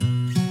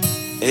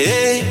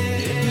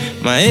Hey,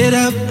 my head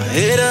up,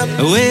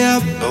 way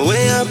up,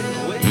 way up.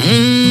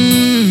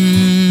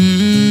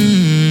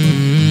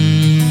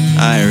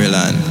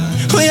 Ireland.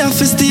 We have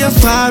to stay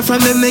far from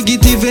the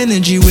negative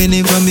energy.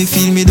 Whenever me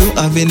feel me don't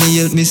have any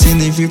help, me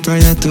send every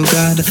prayer to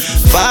God.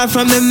 Far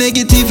from the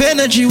negative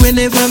energy.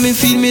 Whenever me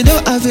feel me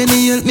don't have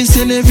any help, me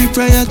send every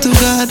prayer to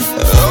God.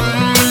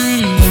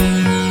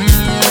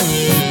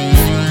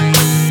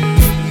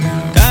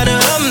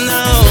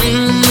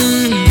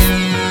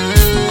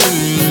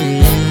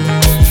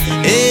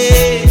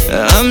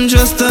 I'm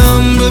just a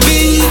humble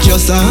bee,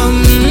 just a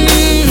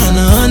and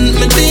I hunt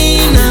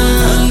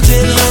Medina.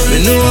 Me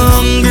know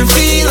hungry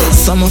feels,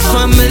 so my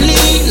family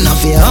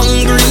not feel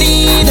hungry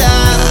neither.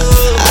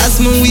 As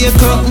me wake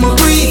up, me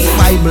breathe,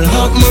 Bible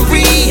help me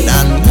read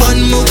and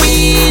burn my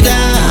weed.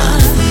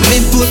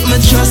 Me put my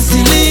trust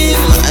in Him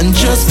and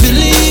just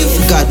believe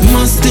God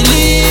must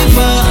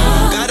deliver.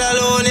 God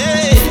alone,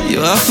 yeah. You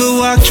have to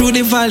walk through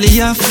the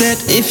valley of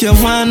death if you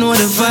want to know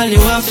the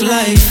value of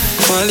life.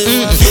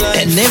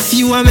 And if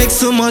you make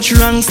so much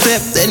wrong step,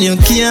 then you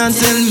can't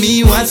tell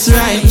me what's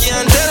right.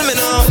 Can't tell me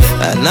no.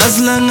 And as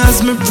long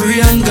as me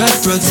pray and God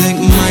protect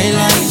my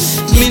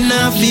life, me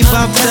not be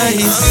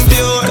baptized.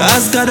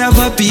 Cause God have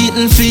a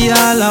beating for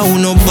all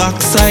who no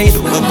backside,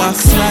 who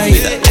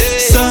backslide.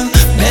 So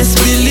best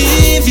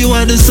believe you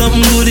want to do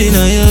something good in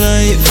your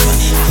life.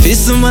 Feel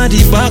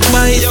somebody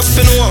backbite.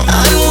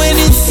 And when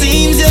it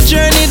seems your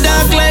journey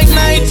dark like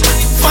night,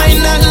 find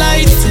that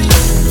light.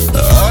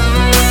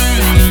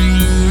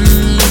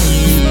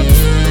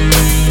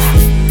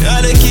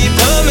 Gotta keep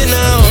coming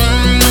now.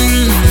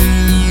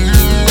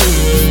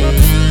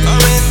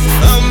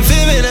 I'm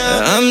feeling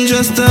now. I'm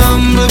just a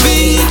humble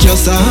bee,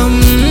 just a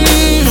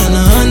and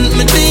I hunt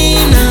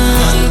Medina.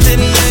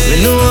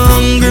 Me know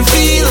hungry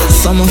feels,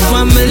 so my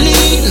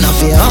family not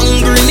feel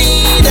hungry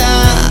neither.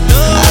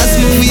 As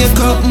me wake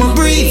up, me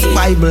breathe,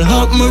 Bible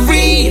help me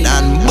read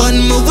and burn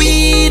my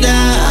weed.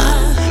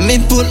 Me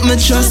put my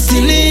trust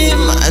in Him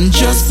and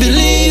just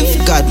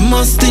believe God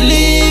must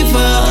deliver.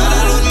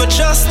 God alone my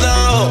trust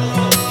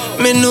now.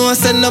 Me know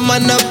say no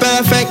man not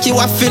perfect. You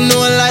have to know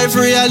life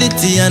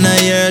reality and a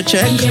year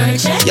check.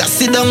 You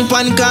sit down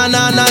pan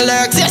corner and a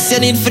lurks. Yes,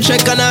 you need to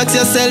check and ask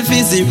yourself,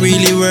 is it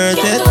really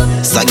worth it?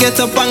 So get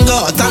up and go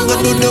out and go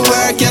do the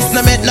work. Yes,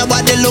 no make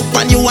nobody look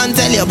on you and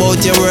tell you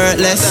about your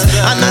worthless.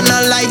 And I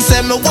not like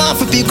say me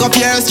want to pick up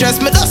your stress.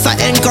 Me just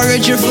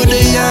encourage you for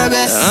the your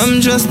best. I'm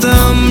just a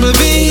humble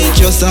bee,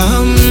 just a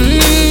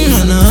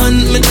and I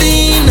hunt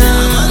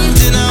Medina.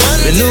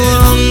 Me know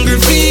hungry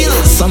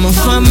feels, so my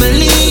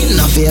family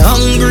not feel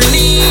hungry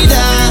neither.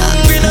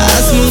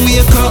 As me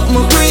wake up, me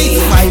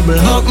breathe, Bible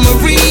help me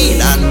read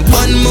and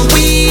burn my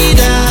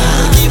weed.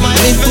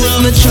 Me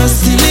put my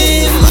trust in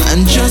Him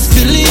and just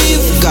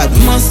believe God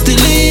must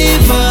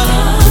deliver.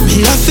 Me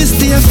have to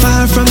stay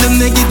far from the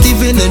negative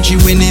energy.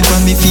 Whenever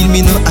me feel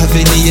me not have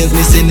any help,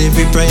 me send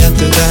every prayer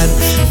to God.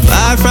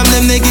 Far from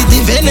the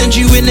negative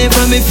energy.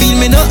 Whenever me feel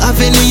me not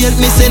have any help,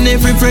 me send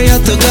every prayer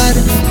to God.